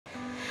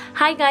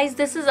Hi guys,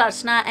 this is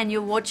Archana and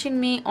you're watching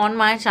me on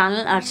my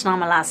channel Archana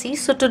Malasi.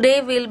 So today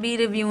we'll be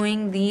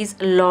reviewing these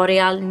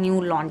L'Oreal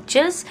new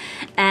launches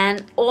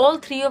and all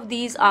three of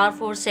these are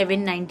for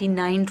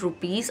 799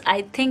 rupees.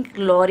 I think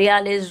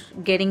L'Oreal is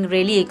getting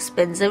really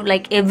expensive.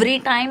 Like every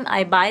time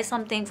I buy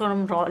something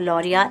from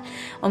L'Oreal,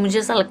 और मुझे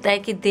ऐसा लगता है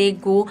कि they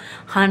go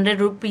 100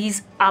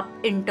 rupees up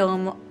in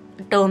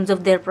terms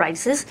of their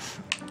prices.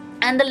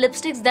 And the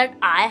lipsticks that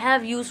I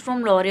have used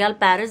from L'Oreal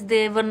Paris,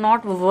 they were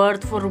not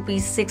worth for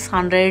rupees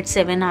 600,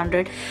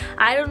 700.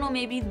 I don't know,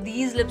 maybe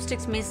these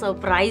lipsticks may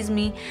surprise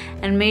me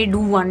and may do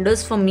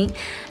wonders for me.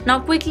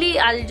 Now quickly,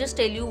 I'll just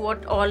tell you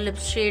what all lip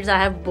shades I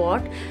have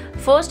bought.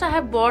 First, I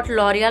have bought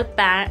L'Oreal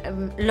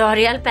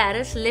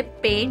Paris Lip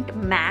Paint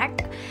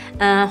Matte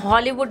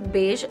Hollywood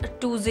Beige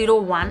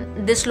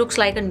 201. This looks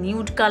like a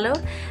nude color.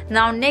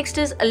 Now next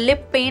is a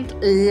Lip Paint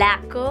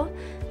Lacquer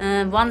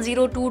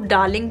 102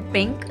 Darling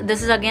Pink.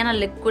 This is again a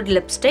liquid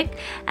lipstick,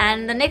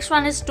 and the next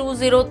one is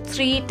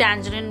 203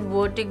 Tangerine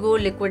Vertigo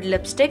liquid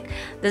lipstick.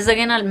 This is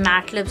again a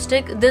matte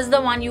lipstick. This is the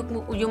one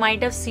you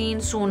might have seen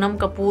Sonam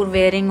Kapoor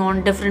wearing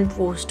on different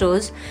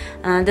posters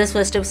this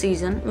festive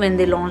season when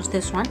they launched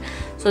this one.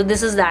 So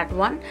this is that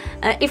one.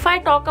 If I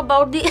talk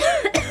about the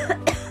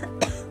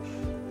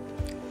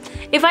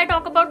If I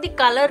talk about the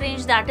color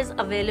range that is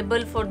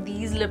available for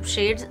these lip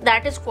shades,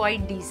 that is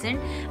quite decent.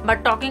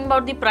 But talking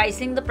about the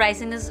pricing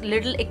is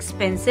little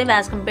expensive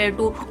as compared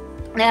to,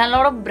 there are a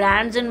lot of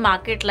brands in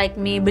market like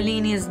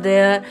Maybelline is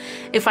there.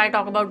 If I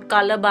talk about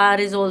Color Bar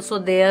is also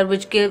there,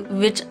 which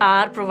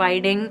are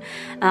providing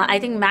I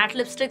think matte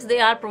lipsticks, they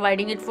are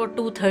providing it for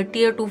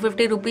 230 or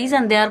 250 rupees,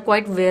 and they are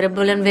quite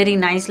wearable and very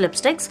nice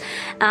lipsticks.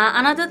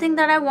 Another thing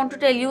that I want to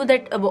tell you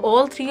that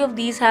all three of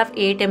these have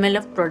 8 ml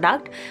of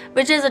product,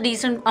 which is a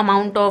decent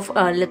amount of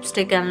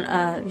lipstick and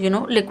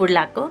liquid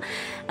lacquer.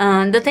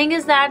 The thing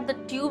is that the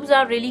tubes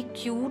are really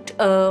cute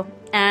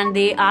and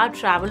they are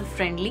travel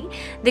friendly.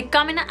 They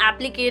come in an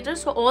applicator,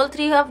 so all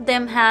three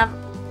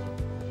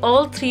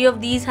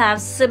of these have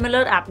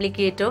similar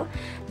applicator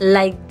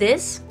like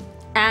this,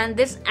 and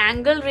this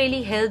angle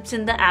really helps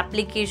in the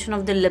application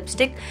of the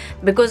lipstick,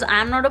 because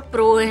I'm not a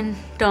pro in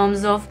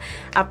terms of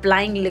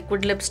applying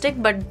liquid lipstick,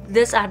 but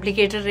this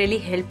applicator really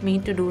helped me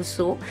to do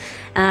so.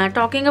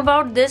 Talking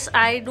about this,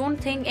 I don't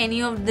think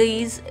any of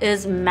these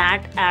is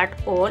matte at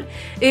all.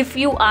 If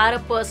you are a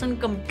person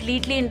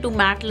completely into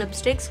matte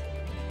lipsticks,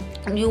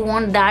 you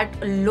want that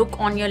look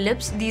on your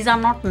lips, these are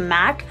not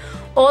matte.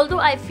 Although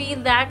I feel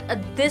that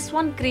this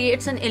one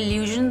creates an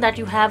illusion that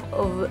you have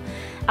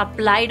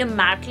applied a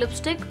matte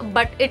lipstick,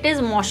 but it is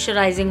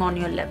moisturizing on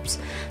your lips.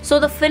 So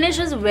the finish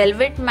is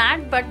velvet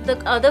matte, but the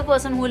other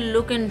person who will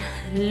look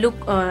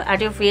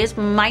at your face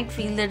might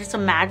feel that it's a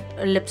matte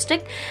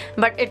lipstick,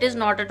 but it is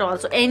not at all.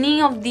 So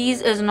any of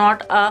these is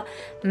not a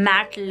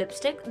matte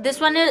lipstick. This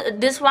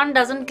one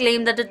doesn't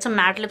claim that it's a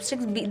matte lipstick.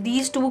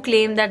 These two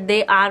claim that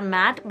they are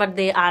matte, but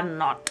they are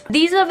not.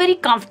 These are very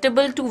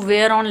comfortable to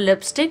wear on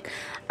lipstick.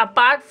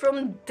 Apart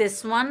from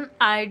this one,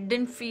 I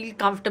didn't feel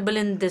comfortable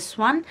in this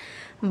one,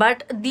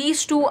 but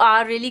these two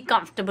are really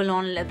comfortable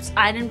on lips.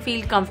 I didn't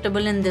feel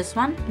comfortable in this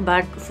one,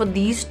 but for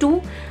these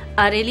two,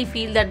 I really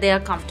feel that they are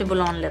comfortable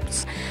on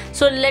lips.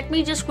 So let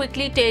me just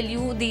quickly tell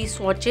you the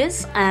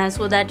swatches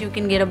so that you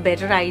can get a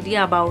better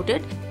idea about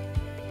it.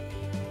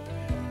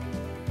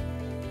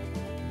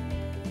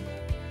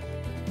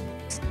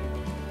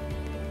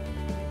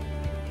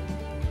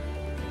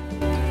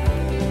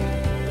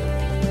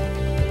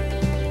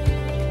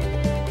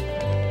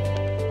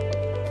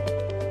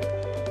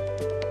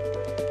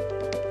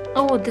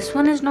 Oh, this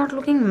one is not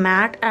looking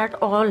matte at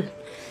all.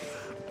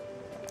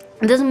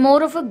 This is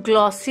more of a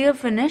glossier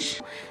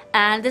finish,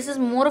 and this is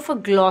more of a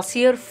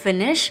glossier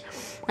finish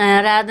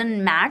rather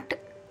than matte.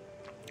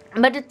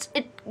 But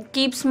it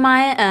keeps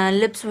my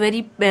lips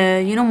very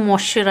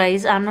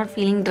moisturized. I'm not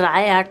feeling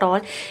dry at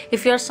all.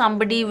 If you're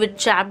somebody with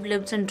chapped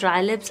lips and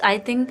dry lips, I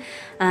think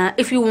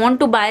if you want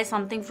to buy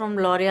something from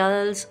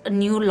L'Oreal's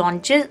new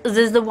launches, this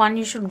is the one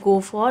you should go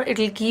for. It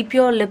will keep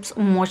your lips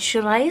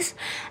moisturized,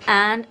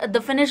 and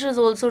the finish is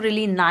also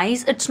really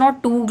nice. It's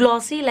not too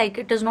glossy, like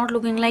it is not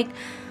looking like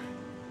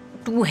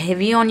too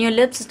heavy on your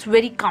lips. It's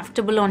very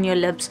comfortable on your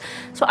lips.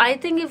 So I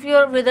think if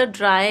you're with a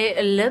dry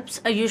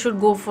lips, you should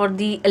go for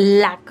the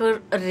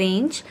lacquer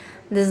range.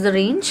 This is the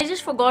range. I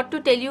just forgot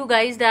to tell you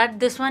guys that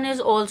this one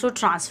is also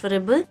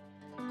transferable.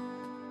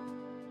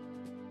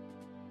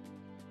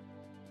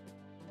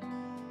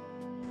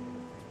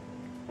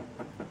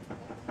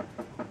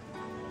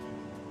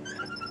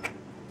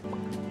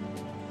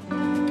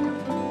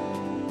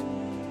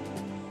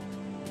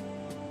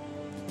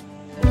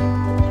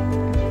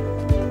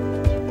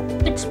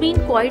 It's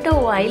been quite a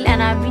while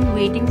and I've been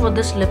waiting for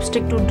this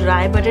lipstick to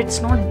dry, but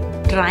it's not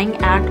drying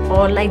at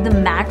all. Like the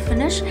matte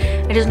finish,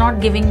 it is not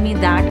giving me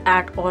that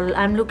at all.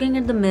 I'm looking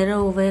at the mirror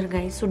over here,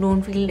 guys, so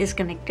don't feel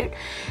disconnected.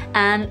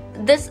 And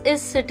this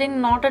is sitting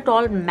not at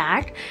all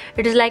matte.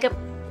 It is like a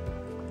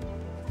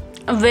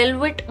a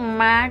velvet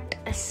matte,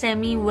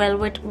 semi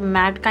velvet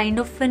matte kind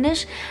of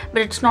finish,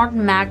 but it's not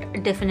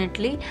matte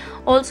definitely.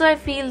 Also I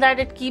feel that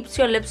it keeps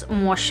your lips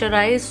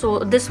moisturized, so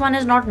this one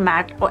is not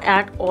matte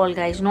at all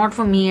guys, not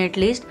for me at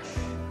least.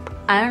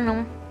 I don't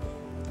know,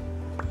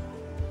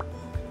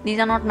 these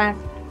are not matte.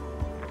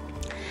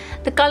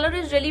 The color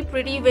is really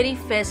pretty, very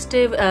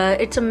festive.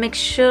 It's a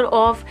mixture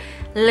of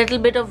little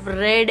bit of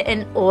red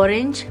and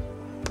orange.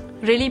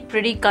 Really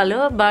pretty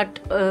color, but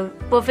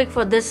perfect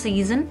for this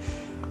season.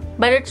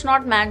 But it's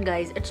not matte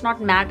guys, it's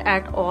not matte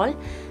at all,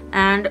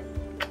 and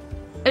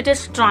it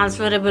is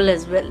transferable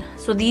as well.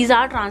 So these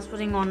are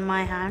transferring on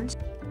my hands.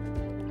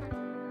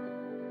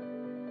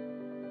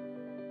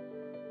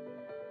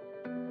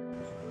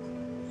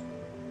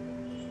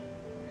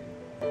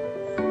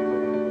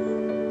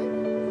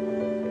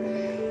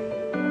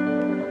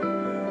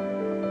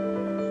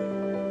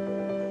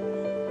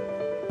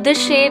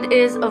 This shade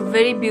is a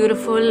very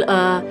beautiful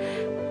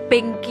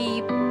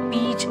pinky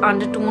peach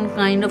undertone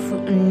kind of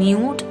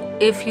nude.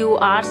 If you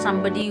are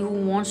somebody who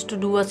wants to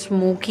do a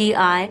smoky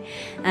eye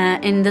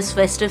in this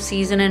festive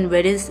season and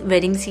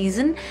wedding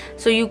season,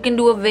 so you can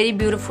do a very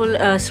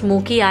beautiful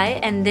smoky eye,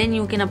 and then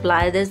you can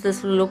apply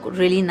this will look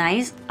really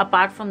nice.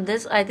 Apart from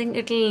this, I think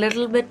it's a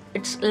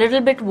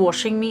little bit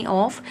washing me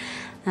off,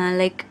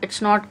 like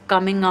it's not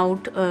coming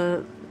out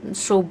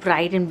so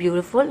bright and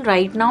beautiful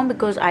right now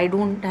because I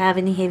don't have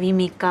any heavy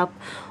makeup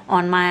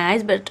on my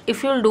eyes. But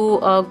if you'll do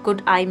a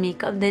good eye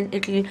makeup, then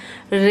it'll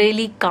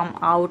really come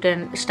out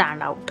and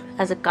stand out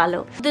as a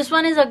color. This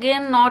one is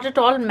again not at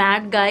all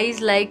matte guys,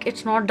 like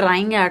it's not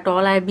drying at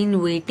all. I've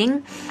been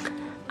waiting.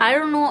 I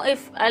don't know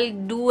if I'll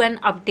do an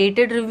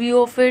updated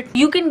review of it.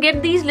 You can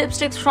get these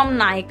lipsticks from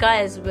Nykaa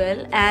as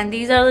well, and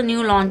these are the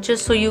new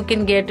launches, so you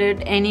can get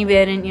it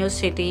anywhere in your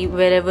city.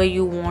 Wherever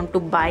you want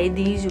to buy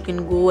these, you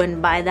can go and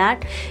buy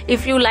that.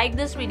 If you like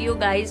this video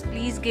guys,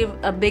 please give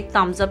a big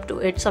thumbs up to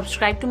it,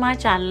 subscribe to my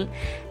channel,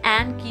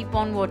 and keep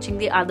on watching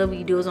the other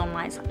videos on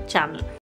my channel.